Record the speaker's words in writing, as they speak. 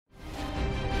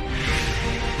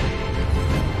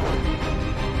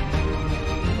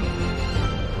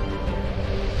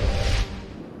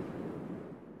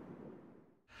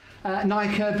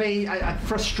Nya Kirby, a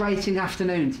frustrating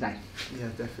afternoon today. Yeah,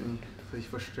 definitely. It's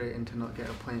frustrating to not get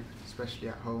a point, especially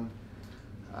at home.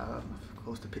 Of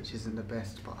course, the pitch isn't the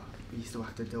best, but we still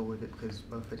have to deal with it because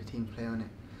both of the teams play on it.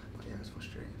 But yeah, it's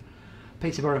frustrating.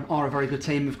 Peterborough are a very good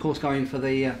team, of course, going for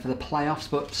the playoffs,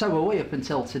 but so were we up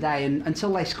until today. And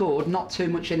until they scored, not too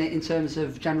much in it in terms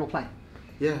of general play.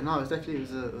 Yeah, no, it was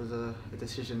a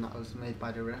decision that was made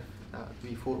by the ref that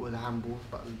we thought was a handball,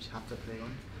 but we just have to play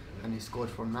on. And he scored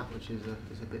from that, which is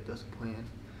a bit disappointing.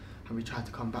 And we tried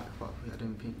to come back, but I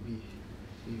don't think we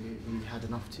had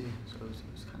enough to, so it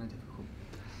was kind of difficult.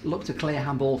 Looked a clear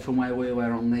handball from where we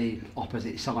were on the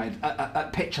opposite side.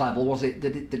 At pitch level, was it?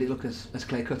 Did it look as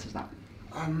clear cut as that?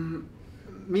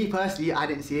 Me personally, I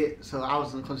didn't see it, so I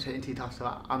wasn't concentrating too tough,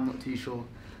 so I'm not too sure.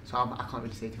 So I can't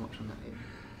really say too much on that.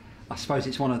 I suppose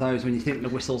it's one of those when you think the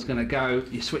whistle's going to go,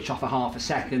 you switch off a half a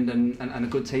second, and a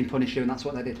good team punish you, and that's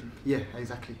what they did. Yeah,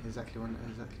 exactly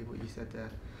what you said there.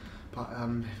 But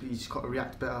you just got to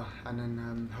react better, and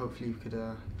then hopefully we could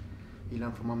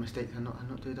learn from our mistakes and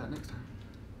not do that next time.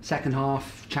 Second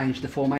half, changed the formation.